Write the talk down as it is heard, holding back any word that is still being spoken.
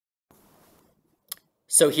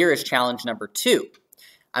So here is challenge number 2.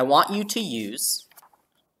 I want you to use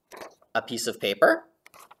a piece of paper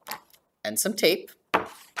and some tape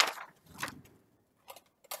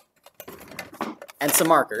and some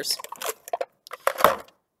markers,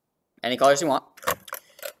 any colors you want,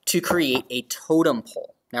 to create a totem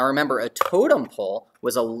pole. Now remember, a totem pole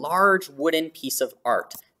was a large wooden piece of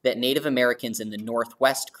art that Native Americans in the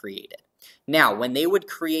Northwest created. Now, when they would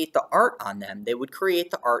create the art on them, they would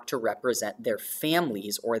create the art to represent their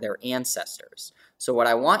families or their ancestors. So what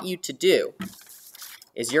I want you to do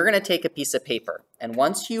is you're going to take a piece of paper, and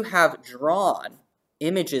once you have drawn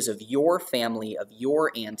images of your family, of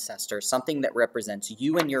your ancestors, something that represents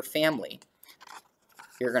you and your family,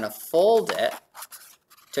 you're going to fold it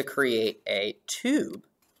to create a tube,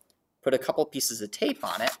 put a couple pieces of tape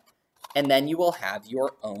on it, and then you will have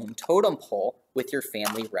your own totem pole with your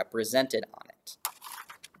family represented on it.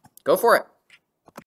 Go for it.